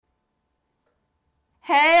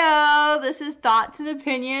Heyo, this is Thoughts and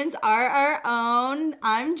Opinions Are Our Own.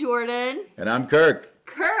 I'm Jordan. And I'm Kirk.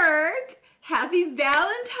 Kirk, happy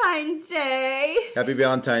Valentine's Day. Happy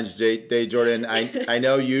Valentine's Day, Jordan. I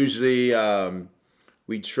know usually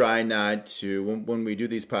we try not to, when we do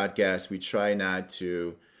these podcasts, we try not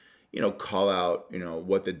to, call out,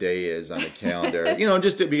 what the day is on the calendar,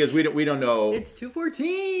 because we don't know. It's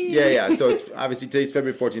 2/14. Yeah. So it's obviously today's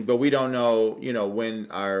February 14th, but we don't know, when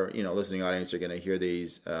our, listening audience are going to hear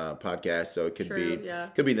these podcasts. So it could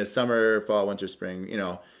be in the summer, fall, winter, spring,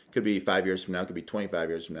 could be 5 years from now, could be 25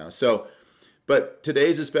 years from now. So, but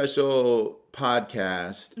today's a special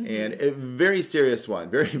podcast and a very serious one,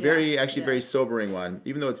 very sobering one,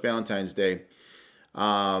 even though it's Valentine's Day.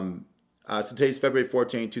 So today's February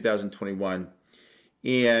 14, 2021.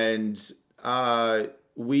 And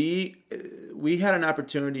we had an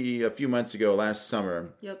opportunity a few months ago, last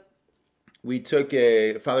summer. Yep. We took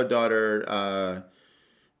a father-daughter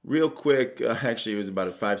real quick, actually it was about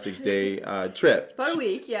a 5-6 day trip. About a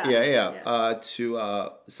week, yeah. Yeah.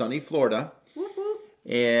 To sunny Florida. Whoop, whoop.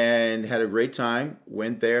 And had a great time.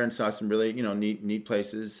 Went there and saw some really, neat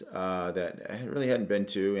places that I really hadn't been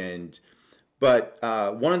to. But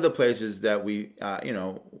one of the places that we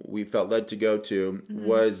felt led to go to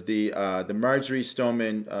was the Marjory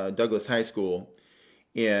Stoneman Douglas High School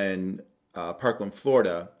in Parkland,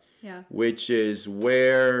 Florida, which is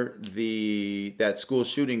where that school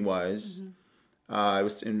shooting was. It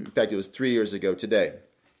was 3 years ago today.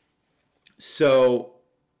 So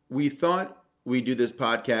we thought we'd do this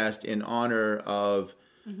podcast in honor of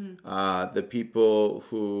the people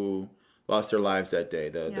who lost their lives that day,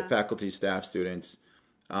 the faculty, staff, students,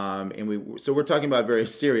 and we're talking about a very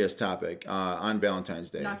serious topic on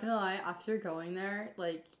Valentine's Day. Not gonna lie, after going there,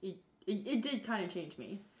 it did kind of change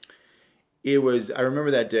me. I remember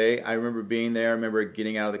that day. I remember being there. I remember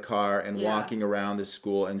getting out of the car and walking around the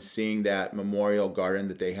school and seeing that memorial garden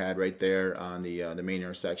that they had right there on the main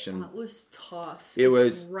intersection. That was tough. It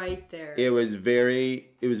was right there. It was very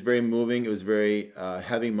moving. It was a very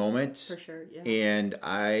heavy moment. For sure, yeah. And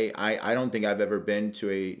I don't think I've ever been to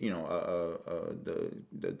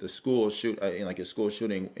the school shoot like a school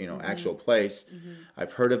shooting actual place.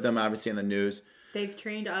 I've heard of them obviously in the news. They've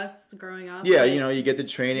trained us growing up. Yeah, you get the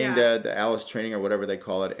training, the Alice training or whatever they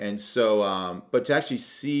call it. And so, but to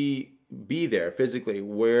actually be there physically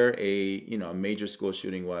where a major school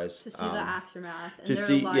shooting was. To see the aftermath. And to their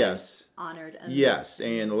see, lives yes. honored. And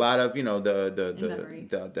and a lot of,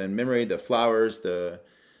 the memory, the flowers, the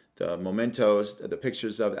mementos, the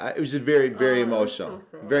pictures of it. It was just very, very emotional.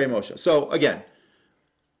 So very emotional. So again,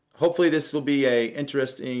 hopefully this will be a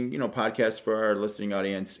interesting, podcast for our listening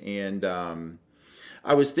audience. And,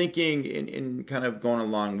 I was thinking in kind of going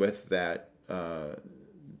along with that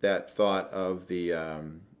thought of the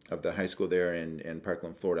high school there in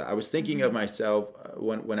Parkland, Florida. I was thinking of myself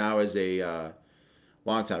when I was a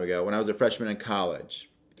long time ago, when I was a freshman in college,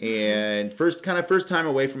 and first time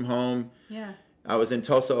away from home. Yeah. I was in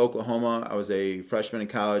Tulsa, Oklahoma. I was a freshman in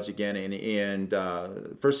college again, and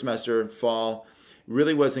first semester, fall.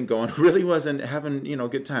 Really wasn't having a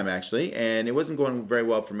good time actually, and it wasn't going very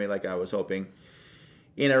well for me like I was hoping.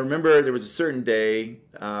 And I remember there was a certain day,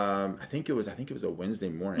 I think it was a Wednesday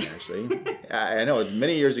morning, actually. I know, it was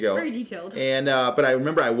many years ago. Very detailed. And but I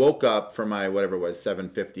remember I woke up from my, whatever it was,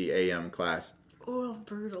 7:50 a.m. class. Oh,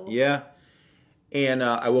 brutal. Yeah. And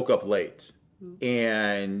I woke up late.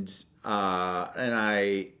 And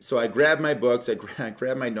I grabbed my books, I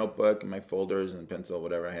grabbed my notebook and my folders and pencil,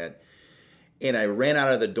 whatever I had. And I ran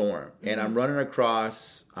out of the dorm. And I'm running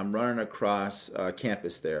across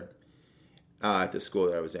campus there. At the school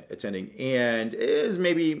that I was attending, and it was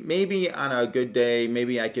maybe on a good day,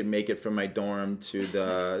 maybe I could make it from my dorm to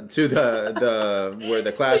the where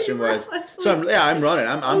the classroom was. So I'm running.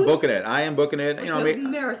 I'm booking it. I am booking it.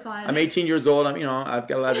 Marathon. I'm 18 years old. I've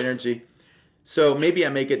got a lot of energy. So maybe I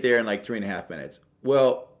make it there in like 3.5 minutes.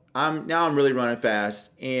 Well, I'm really running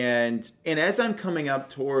fast, and as I'm coming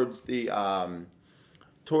up towards the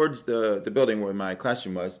building where my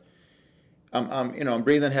classroom was. I'm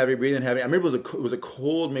breathing heavy. I remember it was a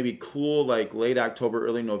cold, maybe cool, like late October,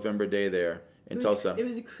 early November day there in Tulsa. It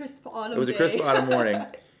was a crisp autumn day. It was a crisp autumn morning.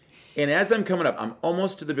 And as I'm coming up, I'm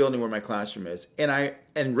almost to the building where my classroom is. And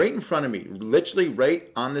right in front of me, literally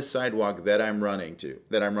right on the sidewalk that I'm running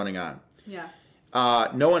on. Yeah.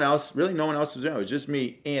 No one else was there. It was just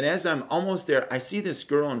me. And as I'm almost there, I see this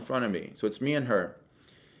girl in front of me. So it's me and her.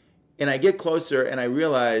 And I get closer and I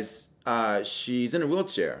realize she's in a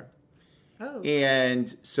wheelchair. Oh.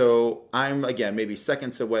 And so I'm again maybe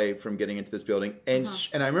seconds away from getting into this building, and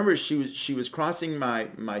and I remember she was crossing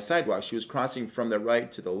my sidewalk. She was crossing from the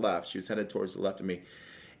right to the left. She was headed towards the left of me,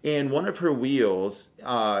 and one of her wheels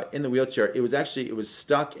in the wheelchair, it was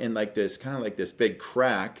stuck in like this kind of like this big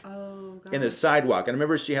crack in the sidewalk. And I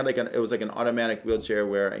remember she had it was like an automatic wheelchair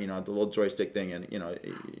where the little joystick thing, and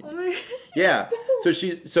Oh my gosh. yeah. So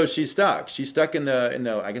she's stuck. She's stuck in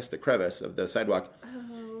the I guess the crevice of the sidewalk.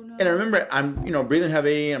 And I remember I'm, breathing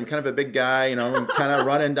heavy. I'm kind of a big guy, I'm kind of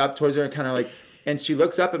running up towards her, kind of like, and she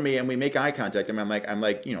looks up at me and we make eye contact. And I'm like,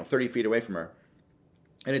 30 feet away from her.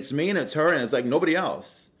 And it's me and it's her and it's like nobody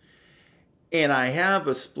else. And I have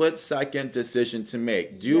a split second decision to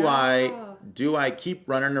make. Do I keep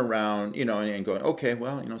running around, and going, okay,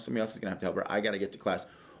 well, somebody else is going to have to help her. I got to get to class.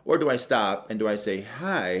 Or do I stop and do I say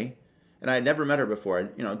hi? And I had never met her before.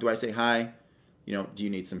 Do I say hi? Do you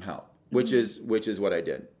need some help? Which is what I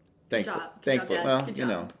did. Thankful.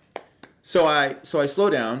 Well, So I slow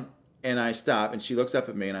down and I stop and she looks up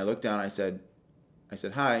at me and I look down. I said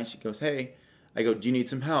hi. And she goes, hey. I go, do you need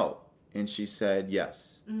some help? And she said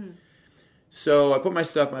yes. Mm-hmm. So I put my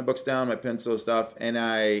stuff, my books down, my pencil stuff, and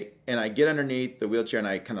I get underneath the wheelchair and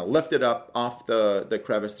I kind of lift it up off the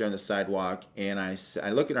crevice there on the sidewalk. And I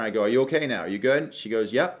look at her and I go, are you okay now? Are you good? She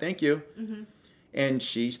goes, yep, thank you. Mm-hmm. And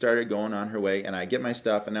she started going on her way, and I get my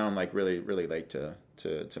stuff, and now I'm like really, really late to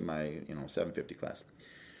my 7:50 class.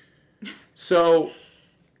 So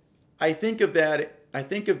I think of that.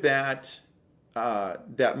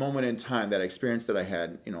 That moment in time, that experience that I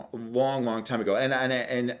had, a long, long time ago,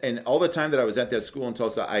 and all the time that I was at that school in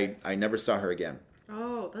Tulsa, I never saw her again.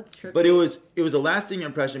 Oh, that's true. But it was a lasting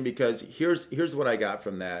impression because here's what I got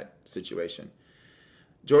from that situation.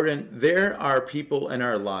 Jordan, there are people in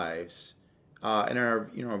our lives. In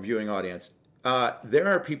our viewing audience, there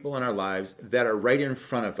are people in our lives that are right in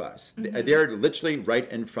front of us. Mm-hmm. They're literally right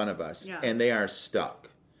in front of us, and they are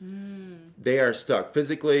stuck. Mm. They are stuck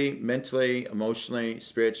physically, mentally, emotionally,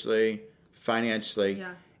 spiritually, financially,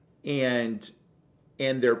 and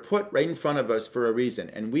they're put right in front of us for a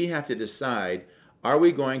reason. And we have to decide: are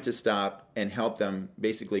we going to stop and help them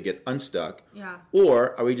basically get unstuck? Yeah.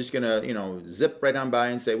 Or are we just gonna zip right on by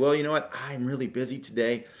and say, well, you know what? I'm really busy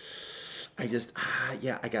today. I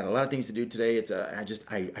got a lot of things to do today.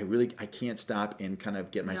 I can't stop and kind of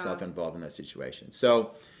get myself involved in that situation.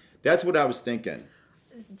 So that's what I was thinking.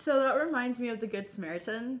 So that reminds me of the Good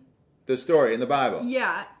Samaritan. The story in the Bible.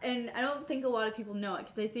 Yeah, and I don't think a lot of people know it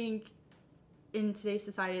because I think in today's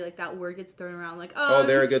society, like that word gets thrown around, like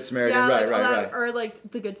they're a Good Samaritan, right, or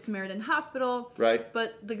like the Good Samaritan Hospital, right.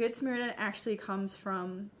 But the Good Samaritan actually comes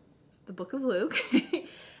from the book of Luke.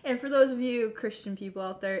 And for those of you Christian people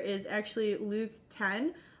out there, is actually Luke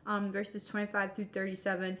 10, verses 25 through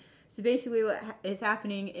 37. So basically what is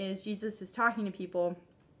happening is Jesus is talking to people,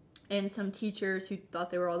 and some teachers who thought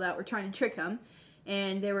they were all that were trying to trick him.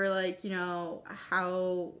 And they were like,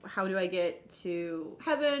 how do I get to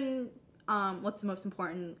heaven? What's the most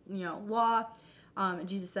important, law? And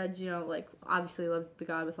Jesus said, obviously love the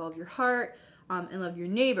God with all of your heart, and love your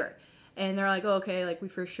neighbor. And they're like, oh, okay, like we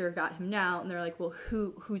for sure got him now. And they're like, well,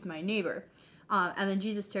 who's my neighbor? And then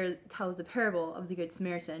Jesus tells the parable of the Good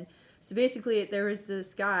Samaritan. So basically, there was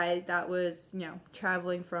this guy that was,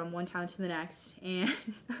 traveling from one town to the next, and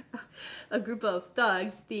a group of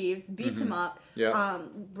thieves, beats him up,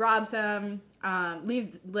 robs him,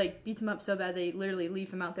 beats him up so bad they literally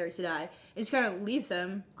leave him out there to die. And just kind of leaves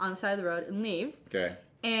him on the side of the road and leaves. Okay.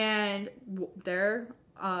 And there,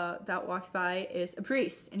 that walks by is a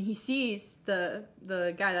priest, and he sees the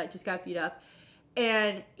guy that just got beat up.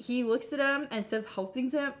 And he looks at him, and instead of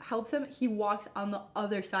helps him, he walks on the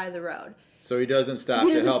other side of the road. So he doesn't stop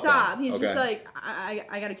to help him. He's just like,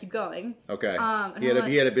 I got to keep going. Okay.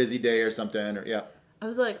 He had a busy day or something. I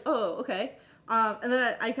was like, oh, okay. And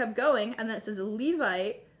then I kept going, and then it says a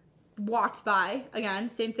Levite walked by again.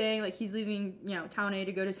 Same thing. Like he's leaving, town A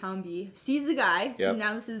to go to town B. Sees the guy. Yep. So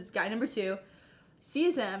now this is guy number 2.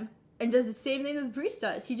 Sees him and does the same thing that the priest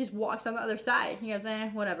does. He just walks on the other side. He goes,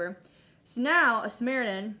 whatever. So now a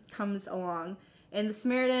Samaritan comes along, and the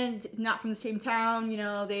Samaritan, not from the same town,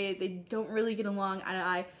 they don't really get along eye to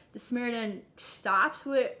eye. The Samaritan stops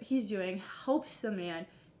what he's doing, helps the man,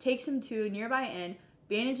 takes him to a nearby inn,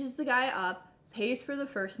 bandages the guy up, pays for the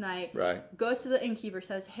first night, right. Goes to the innkeeper,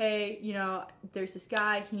 says, hey, there's this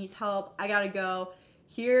guy, he needs help, I gotta go.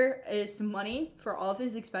 Here is some money for all of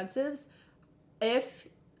his expenses. If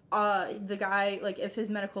the guy, if his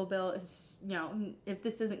medical bill is, if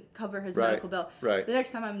this doesn't cover his medical bill, the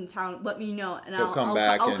next time I'm in town, let me know, and I'll come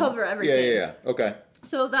back. I'll cover everything. Yeah. Okay.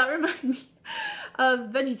 So that reminded me of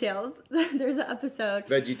VeggieTales. There's an episode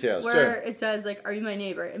VeggieTales, where sure. it says, like, are you my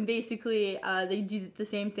neighbor? And basically, they do the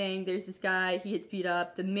same thing. There's this guy, he gets beat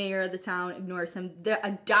up. The mayor of the town ignores him.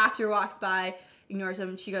 A doctor walks by, ignores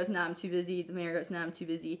him. She goes, nah, I'm too busy. The mayor goes, nah, I'm too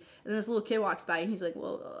busy. And then this little kid walks by, and he's like,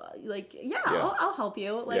 well, I'll help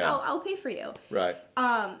you. Like, Yeah. I'll pay for you. Right.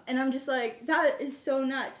 And I'm just like, that is so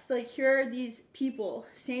nuts. Like, here are these people,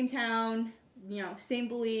 same town, same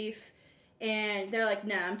belief, and they're like,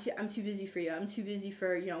 nah, I'm too busy for you. I'm too busy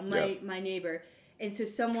for, my neighbor. And so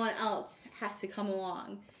someone else has to come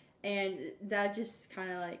along. And that just kind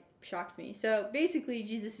of, like, shocked me. So basically,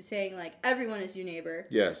 Jesus is saying, like, everyone is your neighbor.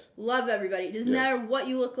 Yes. Love everybody. It doesn't matter what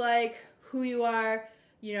you look like, who you are.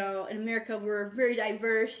 In America, we're very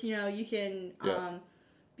diverse. You can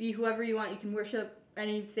be whoever you want. You can worship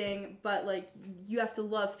anything. But, like, you have to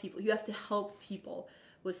love people. You have to help people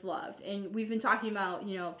with love. And we've been talking about,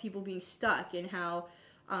 people being stuck and how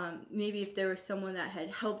maybe if there was someone that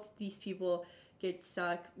had helped these people get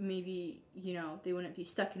stuck, maybe, they wouldn't be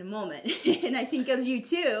stuck in a moment. And I think of you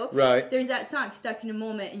too. Right. There's that song, Stuck in a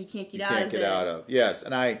Moment, and you can't get out of it. Can't get out of. Yes.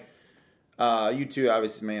 And U2,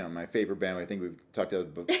 obviously, my favorite band. I think we've talked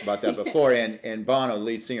about that before. And Bono, the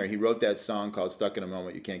lead singer, he wrote that song called "Stuck in a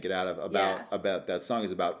Moment You Can't Get Out of." About that song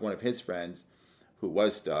is about one of his friends who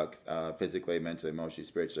was stuck physically, mentally, emotionally,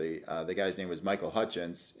 spiritually. The guy's name was Michael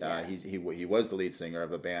Hutchence. He was the lead singer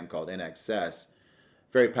of a band called INXS,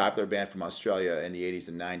 very popular band from Australia in the 80s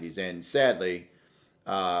and 90s. And sadly,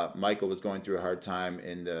 Michael was going through a hard time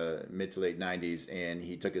in the mid to late 90s, and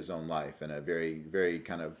he took his own life in a very, very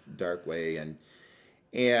kind of dark way.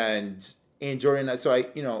 And Jordan, so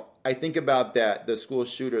I think about the school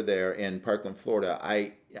shooter there in Parkland, Florida.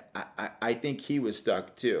 I think he was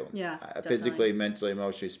stuck too. Yeah, physically, mentally,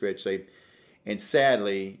 emotionally, spiritually. And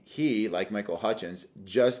sadly, he, like Michael Hutchence,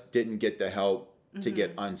 just didn't get the help to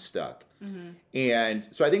get unstuck. Mm-hmm. And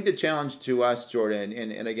so I think the challenge to us, Jordan,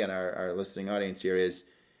 and again, our listening audience here is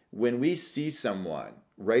when we see someone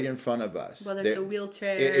right in front of us. Whether it's a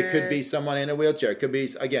wheelchair. It could be someone in a wheelchair. It could be,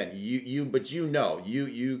 again, but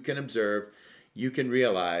you can observe, you can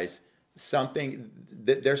realize something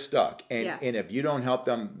that they're stuck. And if you don't help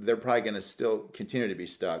them, they're probably going to still continue to be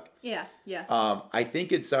stuck. Yeah. I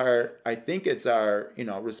think it's our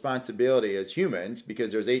responsibility as humans,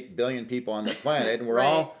 because there's 8 billion people on the planet, and we're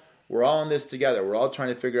right. we're all in this together. We're all trying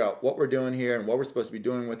to figure out what we're doing here and what we're supposed to be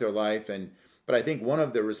doing with our life. But I think one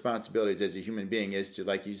of the responsibilities as a human being is to,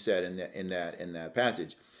 like you said in that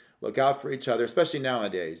passage, look out for each other, especially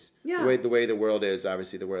nowadays. Yeah. The way the world is,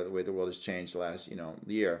 obviously the way the world has changed the last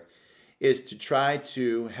year, is to try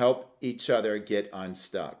to help each other get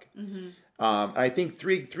unstuck. Mm-hmm. I think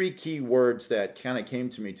three key words that kind of came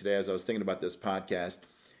to me today as I was thinking about this podcast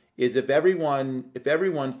is if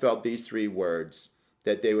everyone felt these 3 words,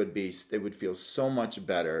 that they would feel so much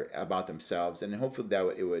better about themselves, and hopefully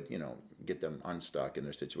it would get them unstuck in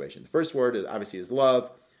their situation. The first word is love.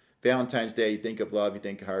 Valentine's Day, you think of love, you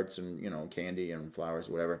think hearts and candy and flowers,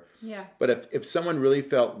 whatever. Yeah. But if someone really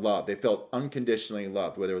felt love, they felt unconditionally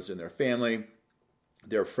loved, whether it was in their family,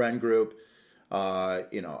 their friend group,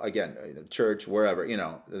 again, church, wherever,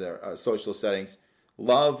 their social settings.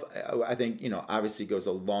 Love, I think, obviously goes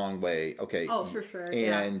a long way. Okay. Oh, for sure.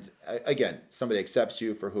 And again, somebody accepts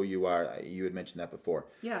you for who you are. You had mentioned that before.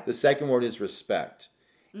 Yeah. The second word is respect.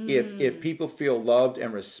 If people feel loved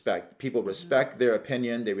and people respect their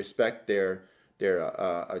opinion, they respect their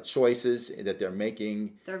choices that they're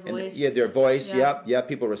making. Their voice. Their voice. Yeah. Yep.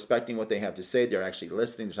 People respecting what they have to say. They're actually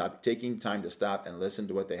listening, taking time to stop and listen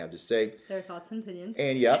to what they have to say. Their thoughts and opinions.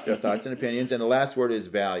 And their thoughts and opinions. And the last word is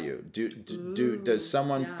value. Does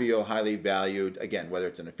someone feel highly valued? Again, whether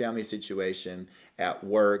it's in a family situation, at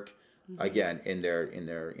work, again, in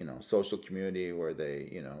their social community where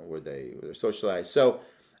they're socialized. So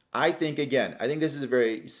I think this is a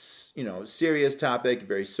very serious topic,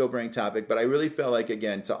 very sobering topic, but I really felt like,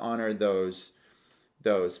 again, to honor those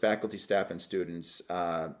faculty, staff, and students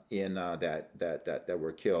that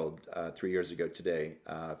were killed 3 years ago today,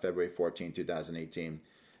 February 14, 2018.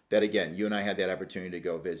 That, again, you and I had that opportunity to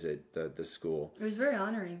go visit the school. It was very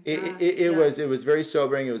honoring. It was very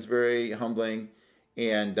sobering. It was very humbling,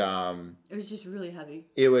 and it was just really heavy.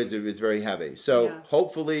 It was very heavy. So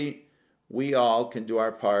hopefully we all can do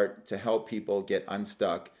our part to help people get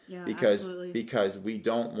unstuck, because we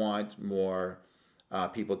don't want more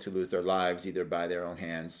people to lose their lives either by their own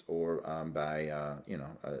hands or by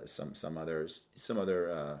some other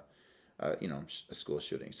a school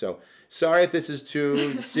shooting. So sorry if this is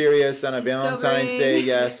too serious on a Valentine's Day.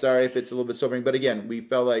 Yeah, sorry if it's a little bit sobering. But again, we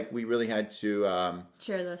felt like we really had to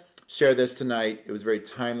share this tonight. It was a very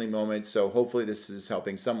timely moment. So hopefully this is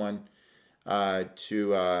helping someone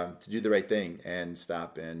to do the right thing and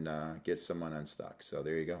stop and get someone unstuck. So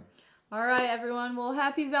there you go. All right, everyone. Well,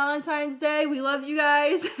 happy Valentine's Day. We love you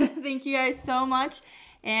guys. Thank you guys so much.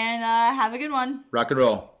 And have a good one. Rock and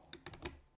roll.